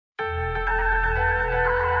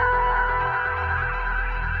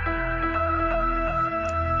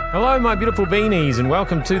Hello, my beautiful beanies, and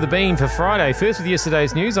welcome to The Bean for Friday. First with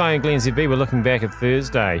yesterday's news, I and Glenn ZB were looking back at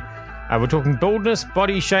Thursday. We're talking baldness,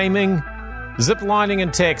 body shaming, ziplining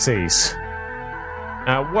and taxis.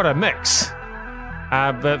 What a mix.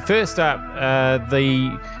 But first up, a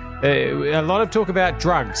lot of talk about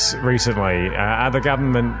drugs recently. Are the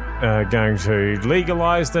government going to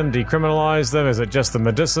legalise them, decriminalise them? Is it just the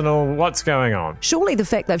medicinal? What's going on? Surely the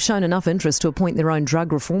fact they've shown enough interest to appoint their own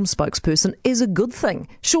drug reform spokesperson is a good thing.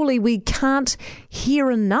 Surely we can't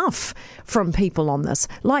hear enough from people on this.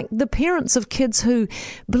 Like the parents of kids who,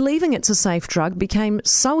 believing it's a safe drug, became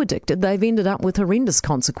so addicted they've ended up with horrendous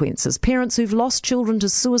consequences. Parents who've lost children to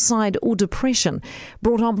suicide or depression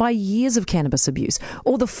brought on by years of cannabis abuse.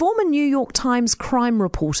 Or the former New York Times crime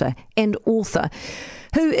reporter and author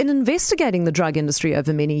who, in investigating the drug industry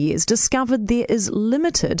over many years, discovered there is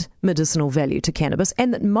limited medicinal value to cannabis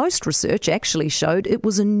and that most research actually showed it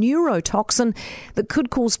was a neurotoxin that could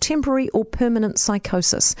cause temporary or permanent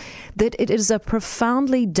psychosis, that it is a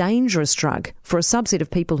profoundly dangerous drug for a subset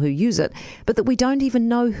of people who use it, but that we don't even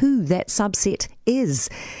know who that subset is.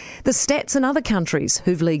 The stats in other countries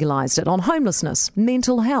who've legalised it on homelessness,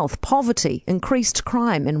 mental health, poverty, increased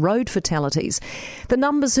crime and road fatalities. The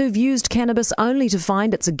numbers who've used cannabis only to find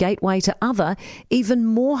it's a gateway to other, even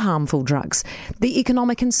more harmful drugs. The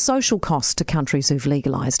economic and social costs to countries who've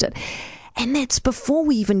legalised it. And that's before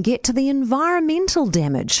we even get to the environmental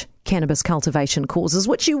damage cannabis cultivation causes,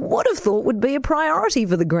 which you would have thought would be a priority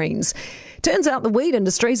for the Greens. Turns out the weed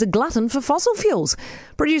industry's a glutton for fossil fuels.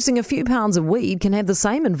 Producing a few pounds of weed can have the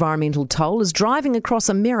same environmental toll as driving across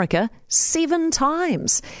America 7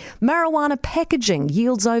 times. Marijuana packaging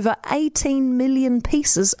yields over 18 million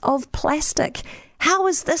pieces of plastic. How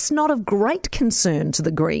is this not of great concern to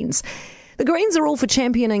the Greens? The Greens are all for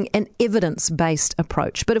championing an evidence-based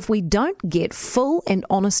approach, but if we don't get full and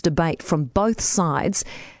honest debate from both sides,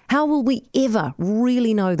 how will we ever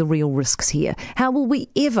really know the real risks here? How will we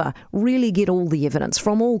ever really get all the evidence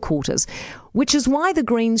from all quarters? Which is why the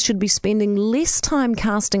Greens should be spending less time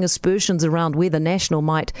casting aspersions around whether National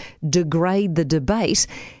might degrade the debate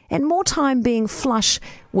and more time being flush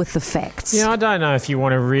with the facts. Yeah, I don't know if you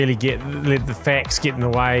want to really let the facts get in the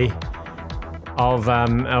way of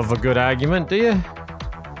a good argument, do you?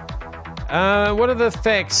 What are the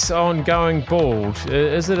facts on going bald?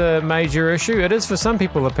 Is it a major issue? It is for some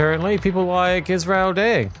people, apparently. People like Israel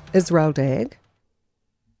Dagg. Israel Dagg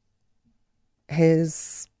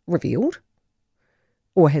has revealed,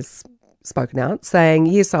 or has spoken out, saying,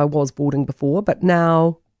 yes, I was balding before, but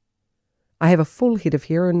now I have a full head of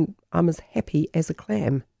hair and I'm as happy as a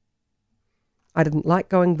clam. I didn't like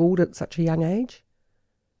going bald at such a young age.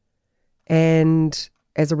 And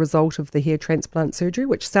as a result of the hair transplant surgery,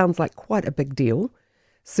 which sounds like quite a big deal,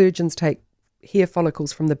 surgeons take hair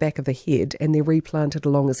follicles from the back of the head and they're replanted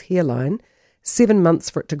along his hairline, 7 months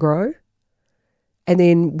for it to grow. And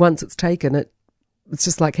then once it's taken, it's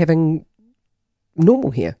just like having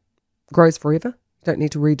normal hair. Grows forever. You don't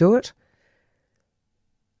need to redo it.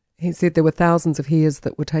 He said there were thousands of hairs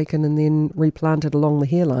that were taken and then replanted along the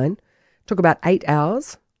hairline. Took about 8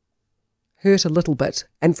 hours. Hurt a little bit,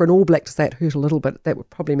 and for an All Black to say it hurt a little bit, that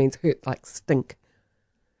probably means hurt like stink.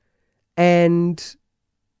 And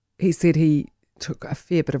he said he took a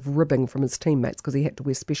fair bit of ribbing from his teammates because he had to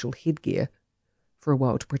wear special headgear for a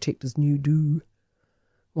while to protect his new do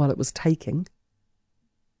while it was taking.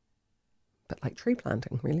 But like tree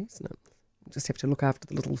planting, really, isn't it? You just have to look after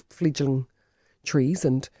the little fledgling trees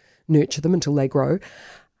and nurture them until they grow. At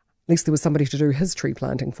least there was somebody to do his tree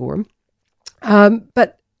planting for him.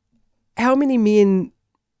 But how many men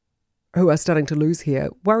who are starting to lose hair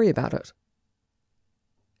worry about it?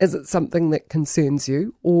 Is it something that concerns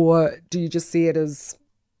you, or do you just see it as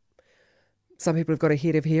some people have got a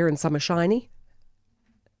head of hair and some are shiny?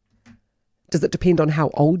 Does it depend on how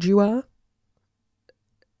old you are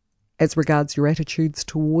as regards your attitudes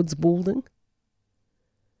towards balding?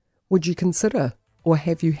 Would you consider, or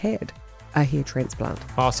have you had, a hair transplant?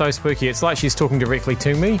 Oh, so spooky. It's like she's talking directly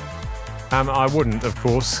to me. I wouldn't, of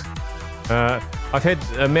course. I've had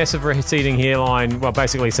a massive receding hairline, well,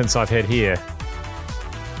 basically since I've had hair.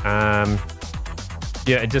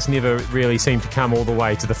 It just never really seemed to come all the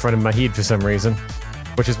way to the front of my head for some reason,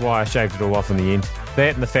 which is why I shaved it all off in the end.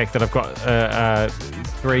 That and the fact that I've got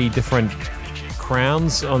 3 different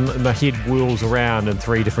crowns on my head, whirls around in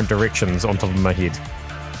 3 different directions on top of my head.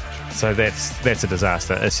 So that's a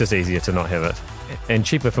disaster. It's just easier to not have it, and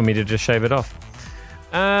cheaper for me to just shave it off.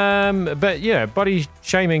 But yeah, body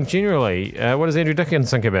shaming generally. What does Andrew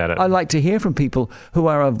Dickens think about it? I like to hear from people who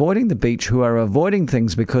are avoiding the beach, who are avoiding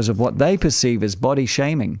things because of what they perceive as body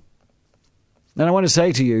shaming. And I want to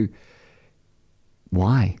say to you,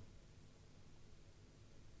 why?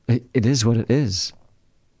 It is what it is.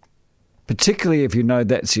 Particularly if you know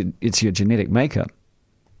it's your genetic makeup.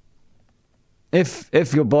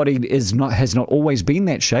 If your body has not always been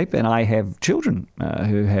that shape, and I have children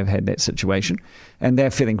who have had that situation, and they're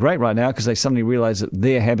feeling great right now because they suddenly realise that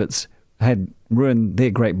their habits had ruined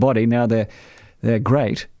their great body. Now they're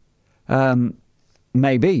great,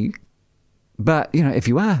 maybe. But if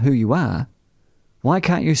you are who you are, why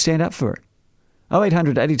can't you stand up for it?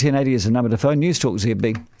 0800 80 10 80 is the number to phone. News Talk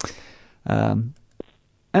ZB. And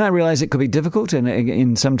I realise it could be difficult,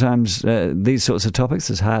 and sometimes these sorts of topics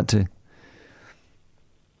is hard to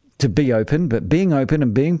be open, but being open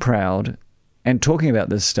and being proud and talking about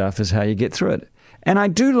this stuff is how you get through it. And I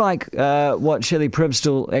do like what Shelley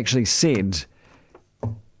Pribstall actually said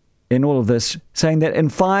in all of this, saying that in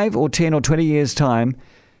 5 or 10 or 20 years' time,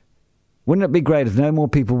 wouldn't it be great if no more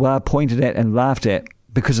people were pointed at and laughed at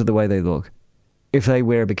because of the way they look, if they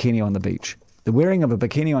wear a bikini on the beach? The wearing of a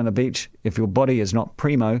bikini on the beach, if your body is not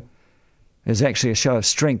primo, is actually a show of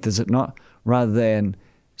strength, is it not? Rather than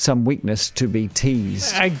some weakness to be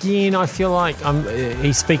teased. Again, I feel like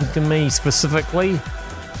he's speaking to me specifically,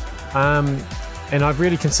 and I've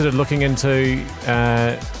really considered looking into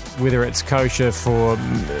whether it's kosher for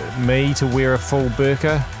me to wear a full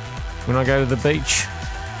burqa when I go to the beach.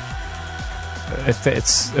 If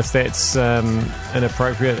that's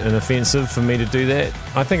inappropriate and offensive for me to do that,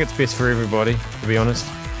 I think it's best for everybody, to be honest.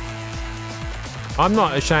 I'm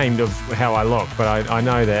not ashamed of how I look, but I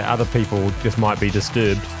know that other people just might be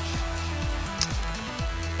disturbed.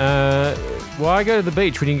 Why go to the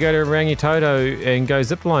beach when you can go to Rangitoto and go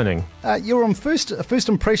ziplining? You're on first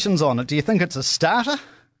impressions on it. Do you think it's a starter?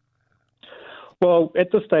 Well,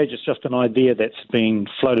 at this stage, it's just an idea that's been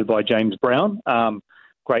floated by James Brown.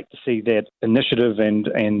 Great to see that initiative and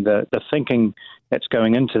the thinking that's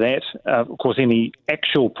going into that. Of course, any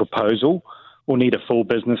actual proposal will need a full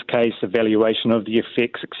business case, evaluation of the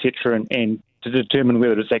effects, etc., and to determine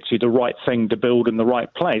whether it's actually the right thing to build in the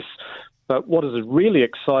right place. But what is really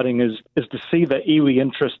exciting is to see the iwi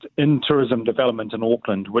interest in tourism development in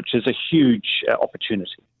Auckland, which is a huge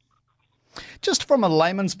opportunity. Just from a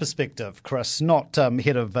layman's perspective, Chris, not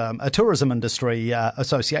head of a tourism industry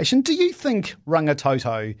association, do you think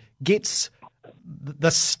Rangitoto gets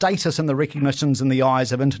the status and the recognitions in the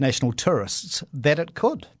eyes of international tourists that it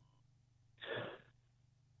could?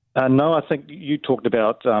 No, I think you talked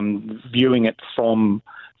about viewing it from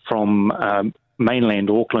mainland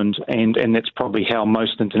Auckland, and that's probably how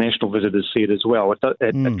most international visitors see it as well.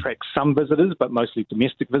 It attracts some visitors, but mostly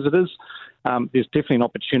domestic visitors. There's definitely an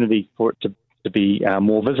opportunity for it to be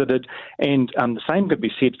more visited, and the same could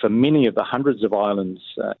be said for many of the hundreds of islands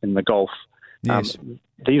in the Gulf. Yes.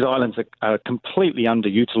 These islands are completely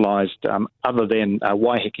underutilised other than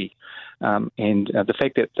Waiheke, and the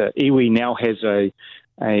fact that the iwi now has a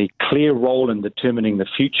clear role in determining the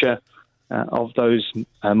future of those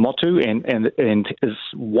motu and is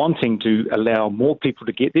wanting to allow more people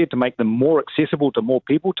to get there, to make them more accessible to more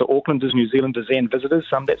people, to Aucklanders, New Zealanders and visitors.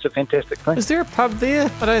 That's a fantastic thing. Is there a pub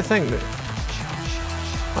there? I don't think that.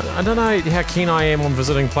 I don't know how keen I am on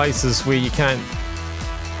visiting places where you can't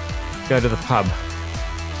go to the pub.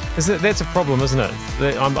 That's a problem, isn't it?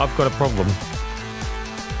 I've got a problem.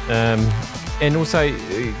 And also,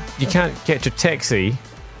 you can't catch a taxi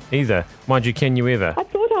either. Mind you, can you ever? I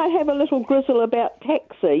thought I'd have a little grizzle about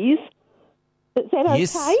taxis. Is that okay?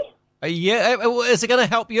 Yes. Yeah. Is it going to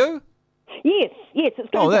help you? Yes. It's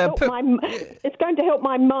going to help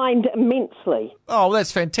my mind immensely. Oh,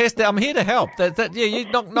 that's fantastic. I'm here to help.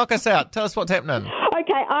 You knock us out. Tell us what's happening.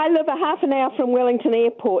 Okay, I live a half an hour from Wellington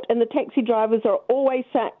Airport, and the taxi drivers are always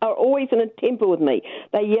in a temper with me.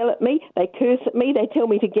 They yell at me, they curse at me, they tell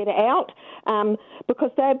me to get out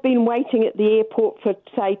because they've been waiting at the airport for,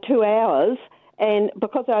 say, 2 hours, and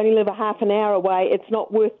because I only live a half an hour away, it's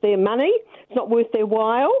not worth their money, it's not worth their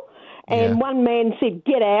while. And one man said,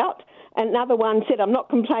 get out, and another one said, I'm not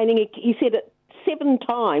complaining. He said it 7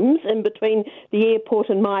 times in between the airport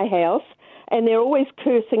and my house, and they're always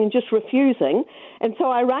cursing and just refusing. And so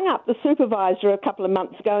I rang up the supervisor a couple of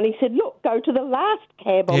months ago, and he said, look, go to the last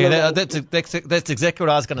cab on the rank. That's exactly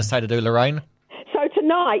what I was going to say to do, Lorraine. So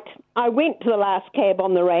tonight I went to the last cab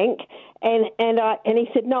on the rank, and he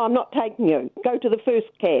said, no, I'm not taking you. Go to the first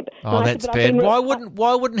cab. Oh, that's bad.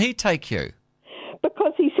 Why wouldn't he take you?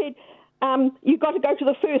 Because he said, you've got to go to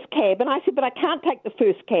the first cab. And I said, but I can't take the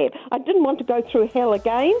first cab. I didn't want to go through hell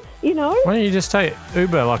again, you know. Why don't you just take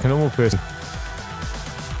Uber like a normal person?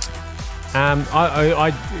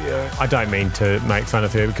 I don't mean to make fun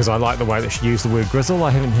of her because I like the way that she used the word grizzle.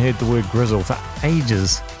 I haven't heard the word grizzle for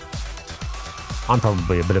ages. I'm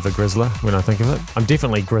probably a bit of a grizzler when I think of it. I'm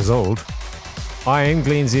definitely grizzled. I am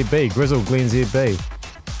Glenn ZB, Grizzle Glenn ZB.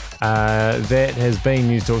 That has been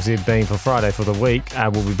News Talk ZB for Friday for the week.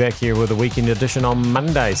 We'll be back here with a weekend edition on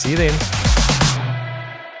Monday. See you then.